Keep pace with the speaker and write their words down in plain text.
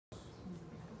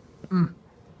Yes.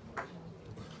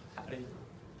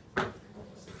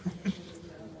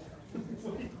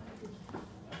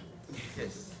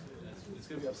 It's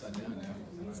going to be upside down now.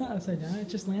 It's not upside down,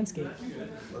 it's just landscape.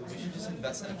 Look, we should just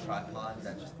invest in a tripod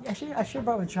that just. I should have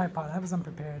brought a tripod. I was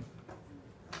unprepared.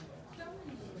 Oh,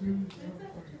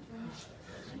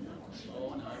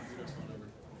 no, Guido's going over.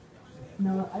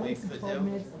 No, I Wait, wasted could 12 you?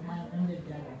 minutes of my ended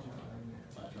day.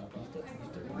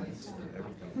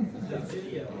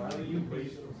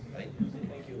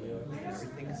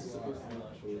 Everything's.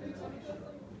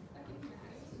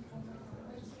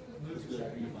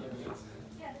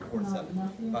 Four to seven.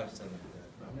 5 to 7.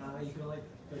 Nah, you can like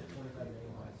put 25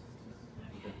 minutes.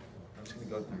 I'm just gonna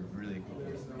go through really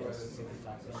quickly. It's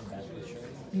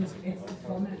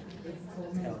 12 minutes. It's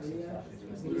 12 minutes video.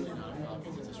 It's literally not a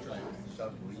falcon, it's a stripe.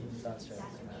 Shove leaves.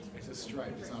 It's a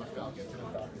stripe, it's not a falcon.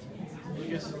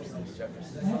 Lucas?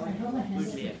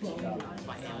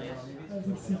 My alias.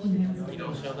 You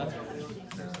don't show that?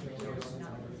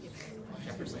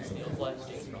 Jefferson Steel Flex,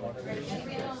 Jason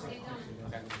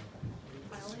Okay.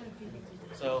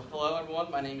 So, hello everyone,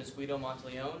 my name is Guido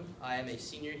Montelione. I am a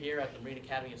senior here at the Marine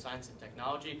Academy of Science and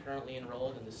Technology, currently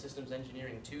enrolled in the Systems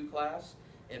Engineering 2 class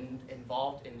and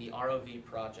involved in the ROV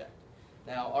project.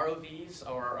 Now, ROVs,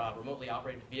 or remotely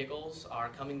operated vehicles, are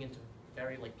coming into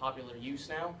very popular use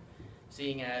now,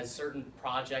 seeing as certain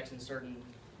projects and certain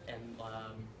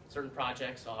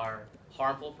projects are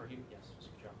harmful for humans. Yes, Mr.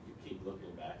 Joe. You keep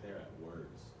looking back there at words.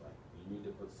 Like, you need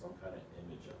to put some kind of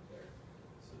image up there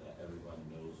so that everyone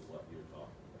knows what you're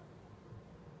talking about.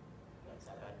 That's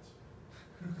that.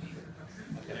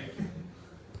 Okay.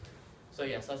 So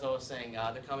yes, as I was saying,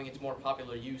 they're coming into more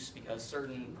popular use because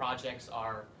certain projects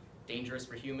are dangerous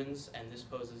for humans, and this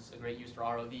poses a great use for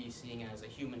ROVs, seeing as a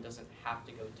human doesn't have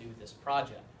to go do this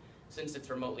project. Since it's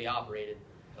remotely operated,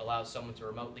 it allows someone to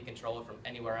remotely control it from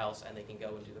anywhere else, and they can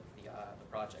go and do the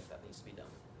project that needs to be done.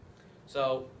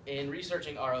 So in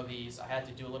researching ROVs, I had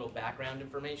to do a little background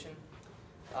information.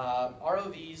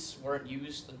 ROVs weren't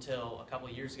used until a couple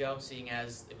of years ago, seeing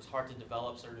as it was hard to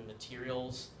develop certain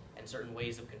materials and certain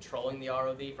ways of controlling the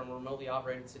ROV from a remotely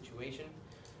operated situation.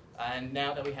 And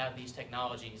now that we have these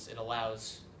technologies, it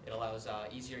allows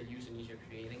easier use and easier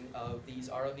creating of these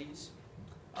ROVs.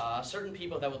 Certain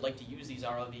people that would like to use these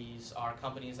ROVs are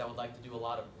companies that would like to do a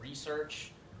lot of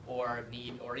research or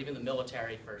even the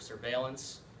military for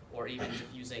surveillance, or even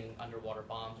using underwater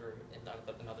bombs or in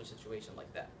another situation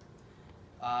like that.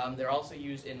 They're also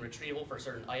used in retrieval for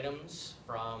certain items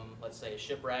from, let's say, a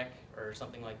shipwreck or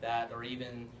something like that, or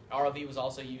even ROV was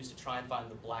also used to try and find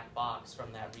the black box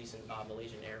from that recent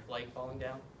Malaysian air flight falling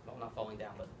down. Well, not falling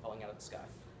down, but falling out of the sky.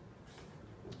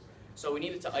 So we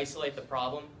needed to isolate the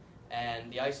problem,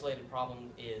 and the isolated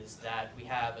problem is that we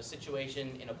have a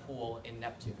situation in a pool in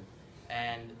Neptune,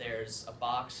 and there's a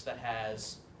box that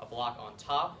has a block on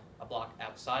top, a block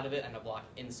outside of it, and a block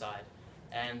inside.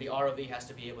 And the ROV has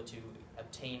to be able to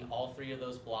obtain all three of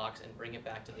those blocks and bring it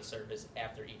back to the surface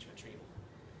after each retrieval.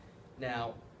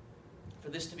 Now, for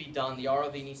this to be done, the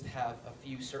ROV needs to have a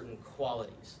few certain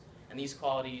qualities. And these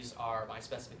qualities are my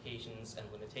specifications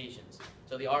and limitations.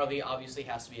 So the ROV obviously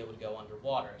has to be able to go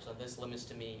underwater. So this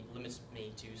limits me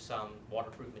to some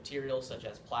waterproof materials such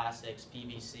as plastics,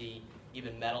 PVC,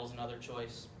 even metals another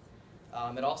choice.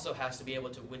 It also has to be able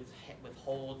to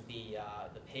withhold the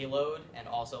payload and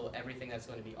also everything that's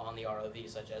going to be on the ROV,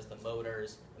 such as the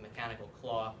motors, the mechanical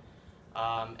claw.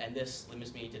 And this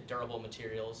limits me to durable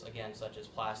materials, again, such as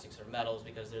plastics or metals,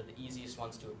 because they're the easiest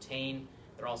ones to obtain.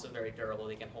 They're also very durable.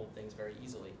 They can hold things very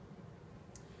easily.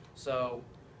 So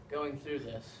going through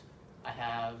this, I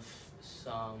have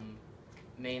some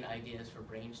main ideas for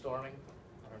brainstorming.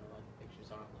 I don't know why the pictures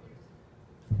aren't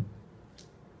loaded.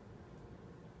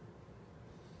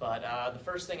 But the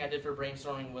first thing I did for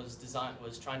brainstorming was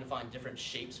trying to find different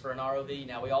shapes for an ROV.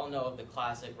 Now we all know of the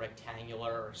classic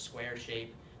rectangular or square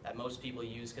shape that most people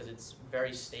use because it's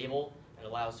very stable and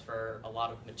allows for a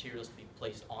lot of materials to be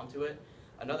placed onto it.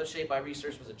 Another shape I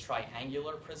researched was a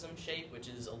triangular prism shape, which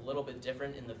is a little bit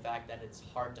different in the fact that it's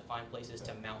hard to find places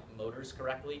to mount motors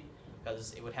correctly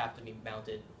because it would have to be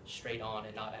mounted straight on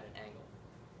and not at an angle.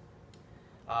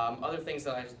 Other things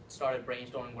that I started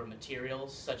brainstorming were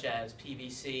materials such as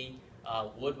PVC.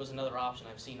 Wood was another option.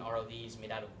 I've seen ROVs made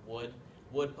out of wood.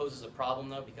 Wood poses a problem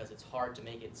though because it's hard to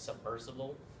make it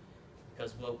submersible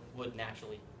because wood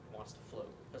naturally wants to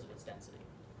float because of its density.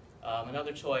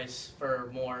 Another choice for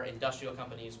more industrial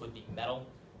companies would be metal.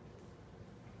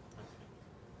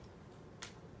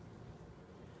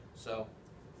 So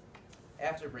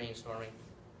after brainstorming,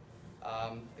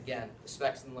 again, the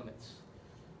specs and limits.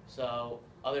 So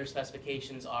other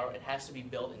specifications are it has to be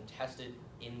built and tested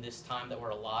in this time that we're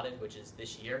allotted, which is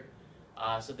this year.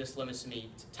 So this limits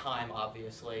me to time,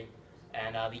 obviously,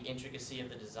 and the intricacy of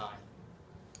the design.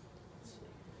 Let's see.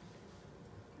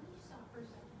 Can you stop for a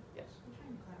second? Yes. I'm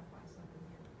trying to clarify something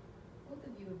here. Both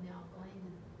of you have now gone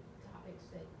into topics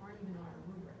that aren't even on our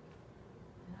rubric,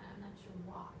 and I'm not sure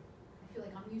why. I feel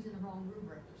like I'm using the wrong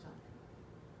rubric or something.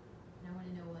 And I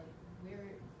wanna know, like,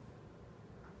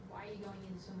 why are you going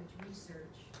into so much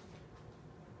research?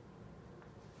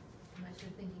 Unless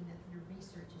you're thinking that your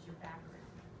research is your background.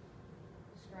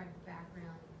 Describe the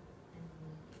background and the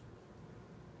need.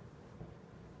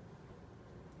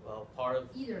 Well, part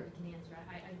of Either of you can answer.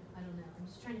 I don't know. I'm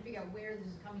just trying to figure out where this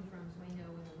is coming from so I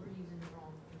know whether we're using the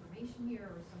wrong information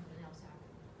here or something else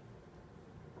happened.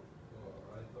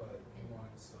 Well, I thought you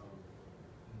want some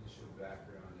initial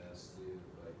background as to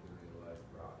like the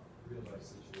real life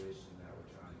situation that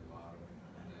we're trying to model,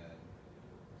 and then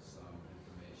some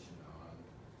information on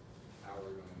how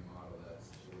we're going to model that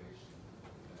situation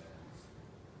and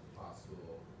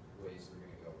possible ways we're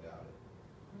going to go about it.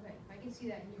 Okay, I can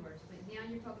see that in yours, but now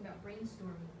you're talking about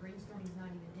brainstorming. Brainstorming's not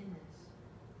even in this.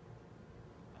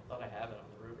 I thought I have it on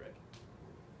the rubric.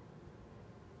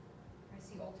 I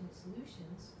see ultimate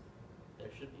solutions. There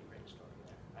should be brainstorming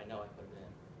there. I know I put it in.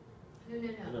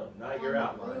 No. No, not your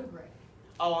On the outline. rubric.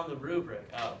 Oh, on the rubric.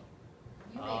 Oh,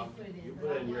 You may have put it in, You but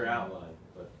put it I'm in your wondering- outline,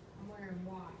 but, I'm wondering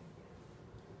why,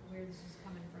 where this is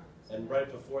coming from. So and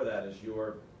right before that is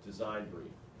your design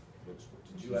brief, which,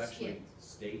 did Which you you actually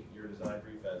state your design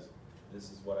brief as,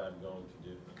 this is what I'm going to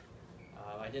do?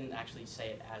 I didn't actually say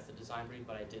it as the design brief,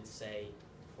 but I did say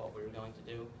what we were going to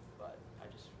do. But I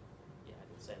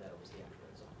didn't say that it was the actual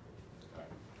design brief.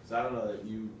 Alright, so I don't know that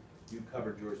you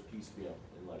covered yours piecemeal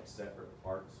in like separate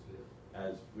parts.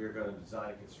 As we're gonna design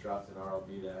and construct an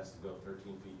ROV that has to go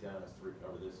 13 feet down, has to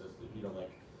recover this, has to, you know,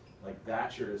 like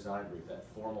that's your design brief, that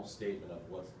formal statement of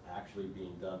what's actually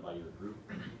being done by your group,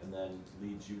 and then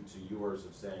leads you to yours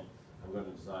of saying, I'm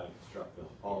gonna design and construct the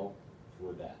hull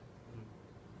for that.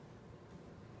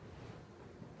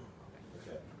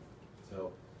 Okay,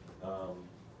 so,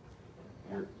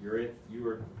 you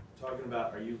were talking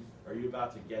about, are you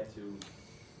about to get to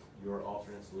your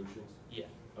alternate solutions? Yeah.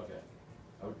 Okay,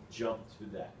 I would jump to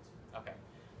that. Okay.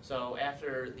 So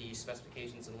after the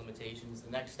specifications and limitations,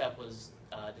 the next step was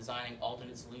designing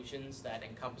alternate solutions that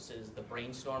encompasses the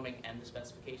brainstorming and the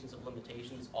specifications of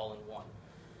limitations all in one.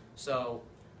 So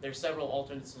there's several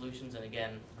alternate solutions, and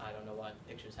again, I don't know why the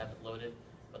pictures haven't loaded,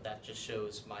 but that just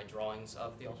shows my drawings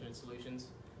of the alternate solutions.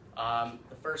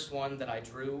 The first one that I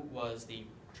drew was the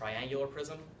triangular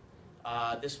prism.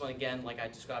 This one, again, like I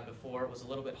described before, was a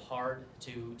little bit hard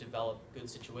to develop good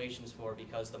situations for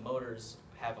because the motors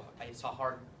have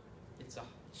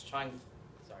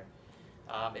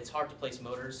it's hard to place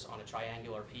motors on a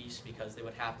triangular piece because they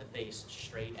would have to face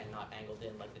straight and not angled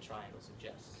in like the triangle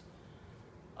suggests.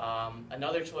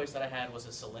 Another choice that I had was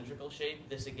a cylindrical shape.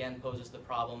 This again poses the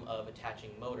problem of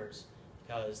attaching motors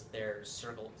because they're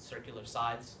circular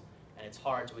sides, and it's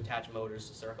hard to attach motors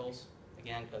to circles,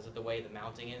 again, because of the way the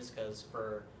mounting is, because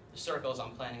for the circles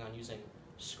I'm planning on using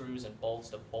screws and bolts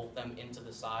to bolt them into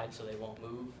the side so they won't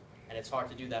move, and it's hard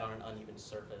to do that on an uneven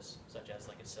surface, such as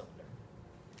like a cylinder.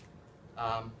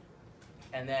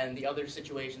 And then the other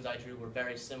situations I drew were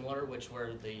very similar, which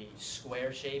were the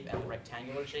square shape and the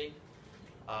rectangular shape.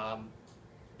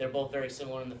 They're both very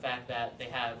similar in the fact that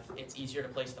it's easier to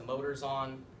place the motors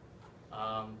on,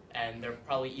 and they're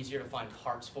probably easier to find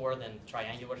parts for than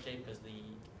triangular shape because the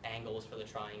angles for the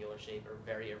triangular shape are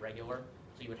very irregular.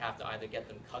 So you would have to either get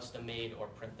them custom made or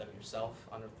print them yourself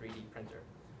on a 3D printer.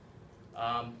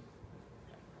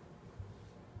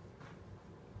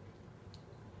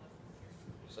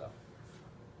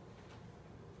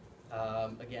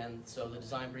 Again, so the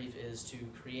design brief is to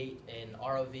create an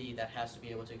ROV that has to be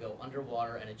able to go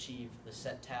underwater and achieve the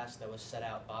set task that was set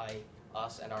out by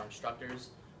us and our instructors,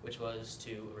 which was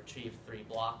to retrieve 3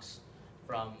 blocks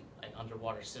from an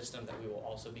underwater system that we will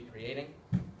also be creating.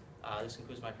 This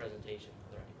concludes my presentation.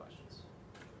 Are there any questions?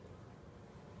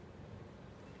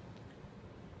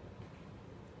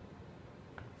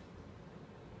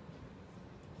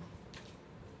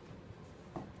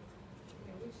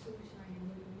 Okay, which solution are you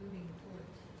moving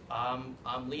towards?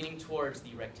 I'm leaning towards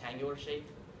the rectangular shape.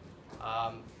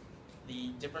 The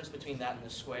difference between that and the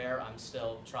square, I'm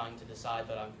still trying to decide,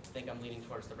 but I think I'm leaning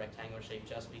towards the rectangular shape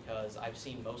just because I've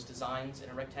seen most designs in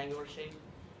a rectangular shape,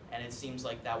 and it seems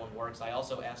like that one works. I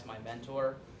also asked my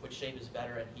mentor which shape is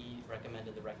better, and he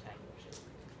recommended the rectangular shape.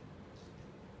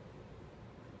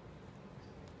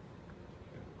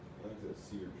 I like to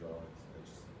see your drawings,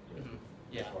 it's just,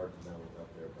 Yeah. it's hard to know what's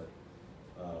up there, but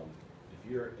if you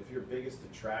your biggest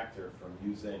detractor from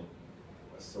using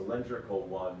a cylindrical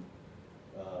one,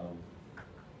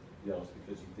 you know, it's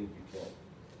because you think you can't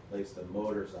place the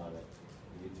motors on it.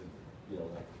 You need to, you know,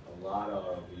 like a lot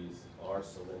of these are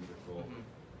cylindrical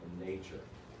in nature.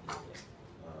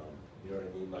 You know what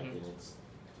I mean? Like, and it's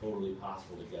totally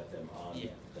possible to get them on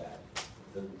that.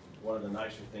 One of the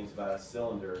nicer things about a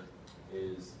cylinder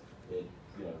is it,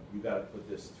 you know, you got to put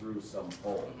this through some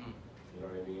hole. You know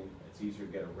what I mean? It's easier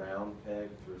to get a round peg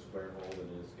through a square hole than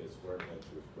it is to get a square peg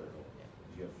through a square hole.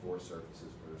 You have 4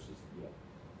 surfaces versus, you know.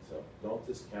 So don't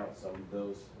discount some of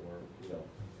those, or, you know,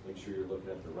 make sure you're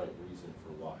looking at the right reason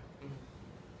for why.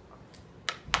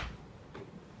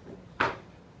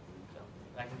 So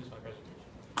that concludes my presentation.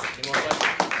 Any more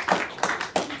questions?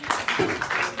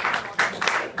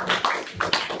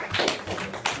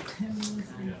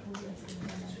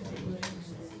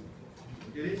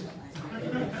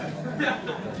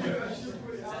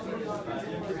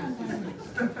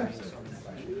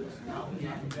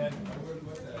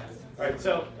 All right,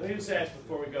 so let me just ask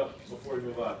before we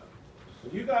move on.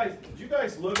 Did you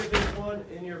guys look at this one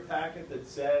in your packet that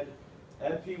said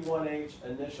MP1H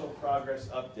initial progress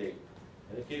update?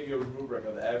 And it gave you a rubric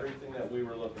of everything that we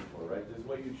were looking for, right? This is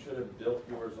what you should have built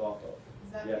yours off of.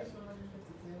 Is that Yes. page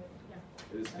 152? Yeah.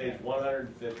 It is page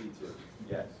 152,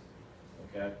 yes.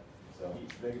 Okay, so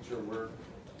just making sure we're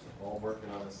all working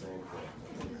on the same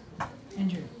thing.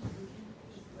 Andrew.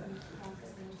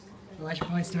 Oh, I should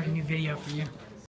probably start a new video for you.